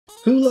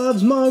Who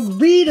loves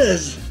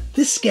margaritas?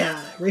 This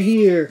guy right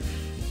here.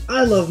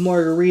 I love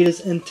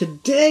margaritas, and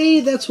today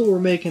that's what we're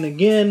making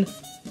again.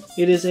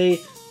 It is a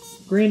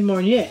Grand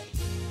Marnier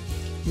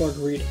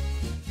Margarita.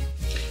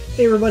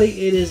 Hey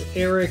everybody, it is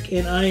Eric,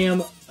 and I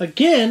am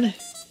again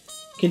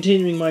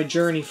continuing my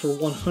journey for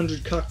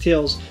 100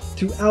 cocktails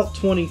throughout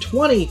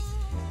 2020.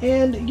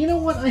 And you know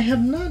what? I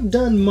have not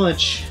done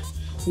much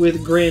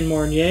with Grand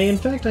Marnier. In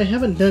fact, I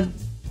haven't done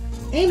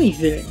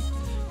anything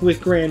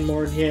with Grand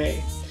Marnier.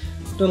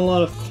 I've done a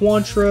lot of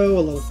cointreau, a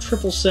lot of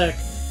triple sec.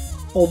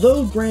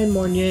 Although Grand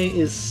Marnier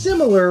is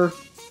similar,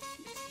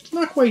 it's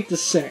not quite the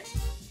same.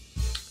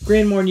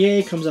 Grand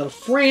Marnier comes out of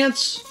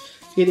France.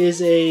 It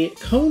is a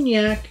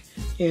cognac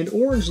and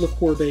orange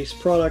liqueur based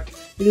product.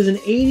 It is an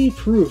 80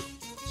 proof,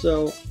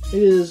 so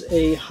it is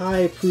a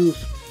high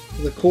proof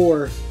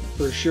liqueur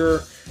for sure.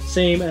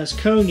 Same as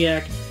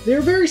cognac.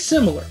 They're very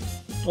similar,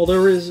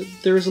 although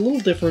there is a little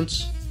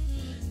difference.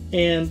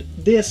 And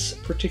this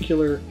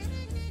particular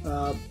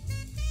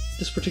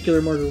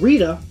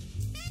margarita,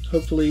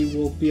 hopefully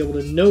we'll be able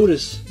to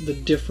notice the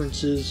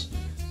differences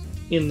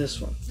in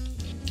this one.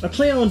 I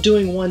plan on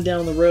doing one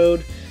down the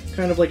road,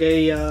 kind of like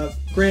a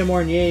Grand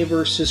Marnier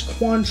versus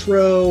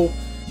Cointreau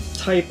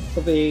type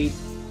of a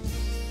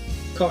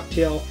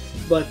cocktail,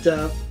 but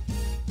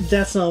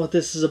that's not what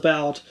this is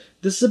about.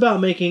 This is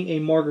about making a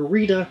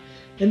margarita,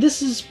 and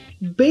this is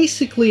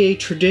basically a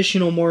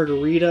traditional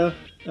margarita,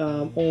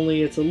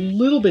 only it's a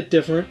little bit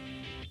different.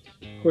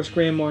 Of course,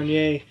 Grand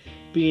Marnier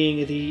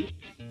being the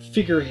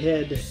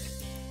figurehead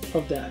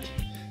of that.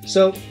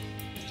 So,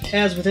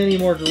 as with any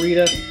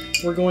margarita,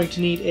 we're going to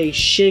need a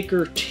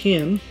shaker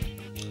tin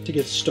to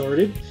get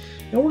started,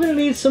 and we're going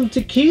to need some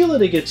tequila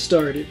to get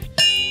started.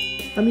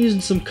 I'm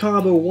using some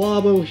Cabo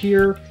Wabo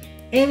here.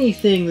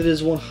 Anything that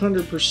is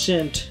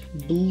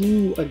 100%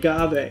 blue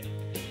agave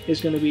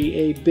is going to be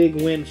a big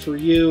win for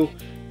you.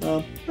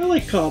 I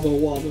like Cabo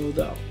Wabo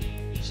though.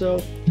 So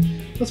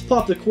let's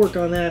pop the cork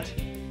on that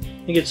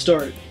and get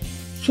started.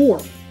 For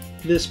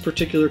this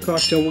particular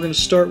cocktail, we're going to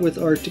start with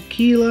our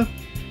tequila.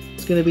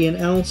 It's going to be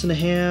 1.5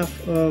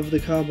 ounces of the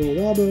Cabo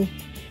Wabo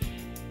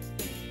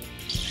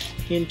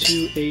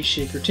into a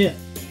shaker tin.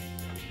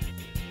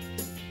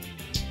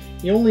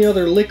 The only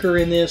other liquor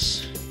in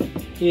this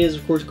is,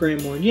 of course,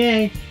 Grand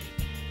Marnier.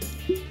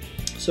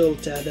 So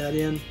let's add that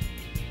in.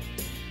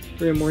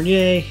 Grand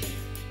Marnier,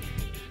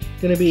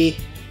 going to be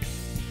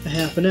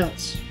 1/2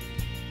 ounce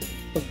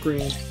of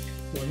Grand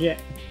Marnier.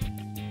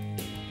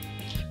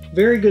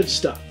 Very good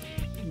stuff.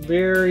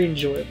 Very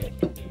enjoyable.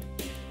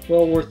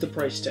 Well worth the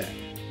price tag.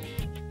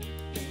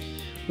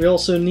 We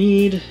also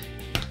need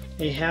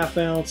 1/2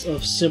 ounce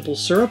of simple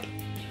syrup.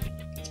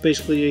 It's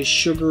basically a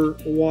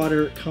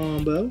sugar-water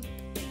combo.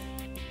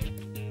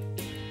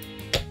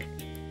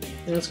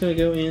 And it's going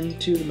to go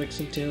into the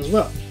mixing tin as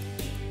well.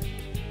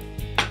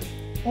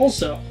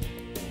 Also,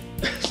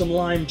 some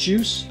lime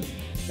juice.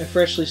 I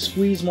freshly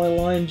squeezed my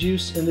lime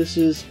juice, and this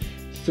is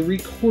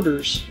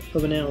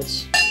 3/4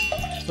 ounce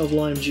of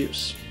lime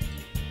juice.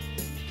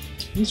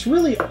 That's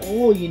really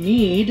all you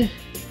need.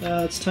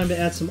 It's time to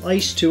add some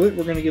ice to it.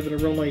 We're going to give it a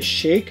real nice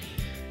shake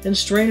and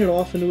strain it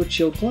off into a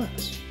chilled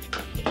glass.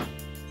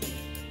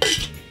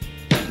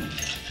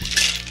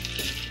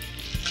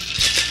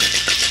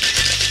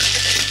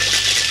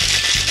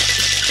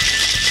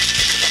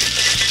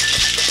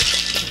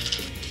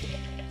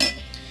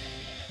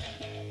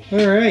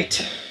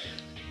 Alright,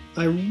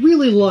 I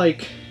really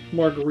like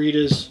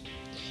margaritas.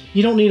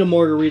 You don't need a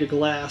margarita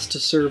glass to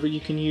serve it. You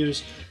can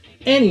use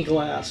any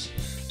glass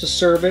to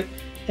serve it.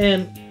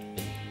 And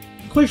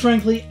quite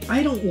frankly,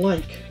 I don't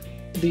like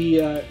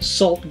the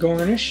salt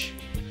garnish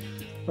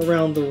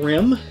around the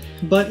rim.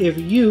 But if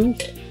you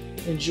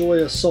enjoy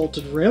a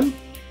salted rim,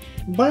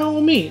 by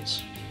all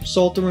means,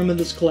 salt the rim of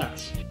this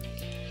glass.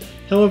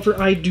 However,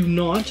 I do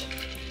not,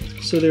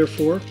 so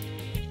therefore,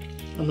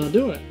 I'm not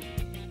doing it.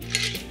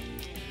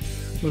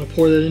 I'm going to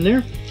pour that in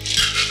there.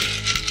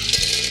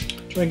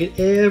 Try and get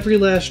every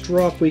last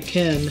drop we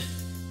can.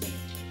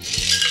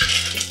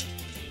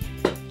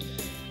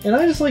 And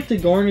I just like to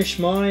garnish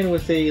mine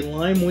with a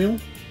lime wheel.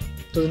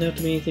 Doesn't have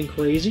to be anything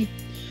crazy.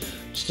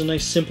 Just a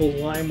nice simple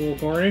lime wheel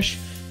garnish.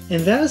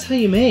 And that is how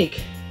you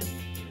make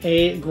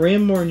a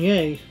Grand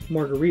Marnier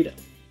Margarita.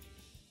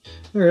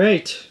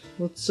 Alright,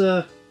 let's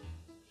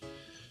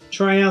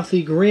try out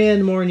the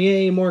Grand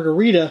Marnier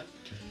Margarita.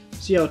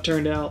 See how it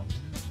turned out.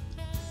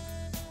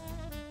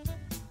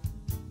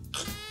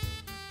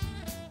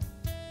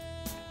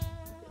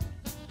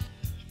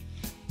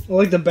 I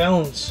like the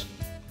balance.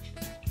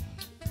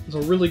 It's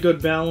a really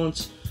good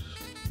balance.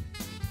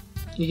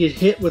 You get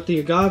hit with the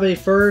agave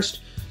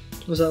first.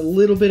 There's that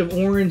little bit of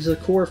orange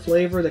liqueur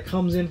flavor that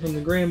comes in from the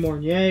Grand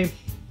Marnier.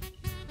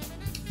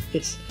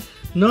 It's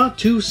not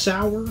too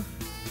sour.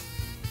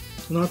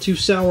 Not too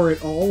sour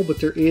at all, but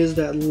there is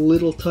that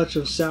little touch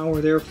of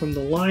sour there from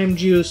the lime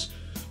juice.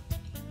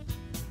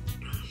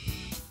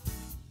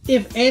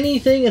 If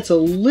anything, it's a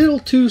little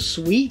too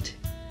sweet,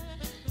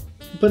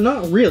 but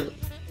not really.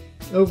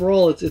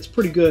 Overall, it's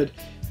pretty good.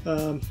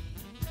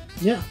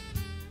 Yeah,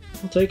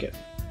 I'll take it.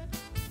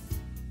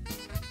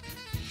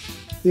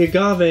 The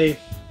agave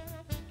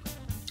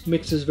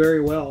mixes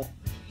very well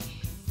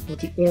with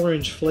the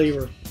orange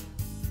flavor.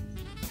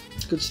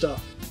 It's good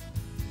stuff.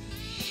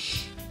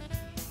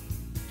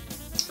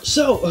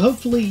 So,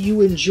 hopefully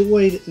you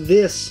enjoyed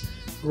this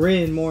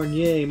Grand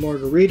Marnier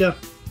Margarita.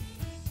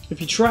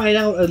 If you try it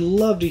out, I'd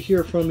love to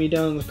hear from you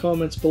down in the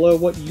comments below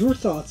what your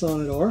thoughts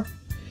on it are.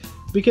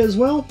 Because,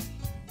 well,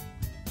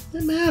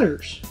 it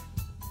matters.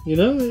 You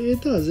know,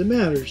 it does. It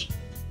matters.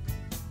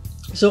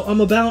 So,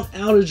 I'm about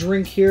out of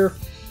drink here,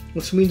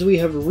 which means we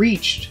have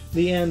reached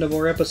the end of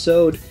our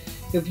episode.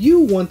 If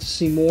you want to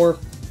see more,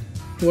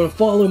 you want to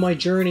follow my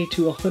journey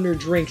to 100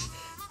 drinks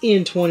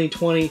in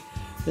 2020,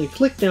 then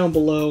click down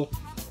below.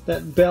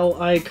 That bell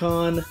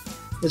icon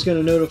is going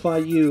to notify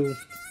you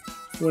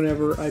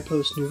whenever I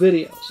post new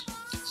videos.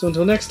 So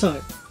until next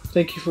time,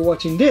 thank you for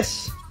watching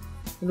this,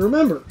 and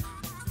remember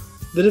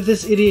that if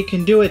this idiot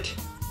can do it,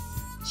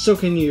 so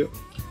can you.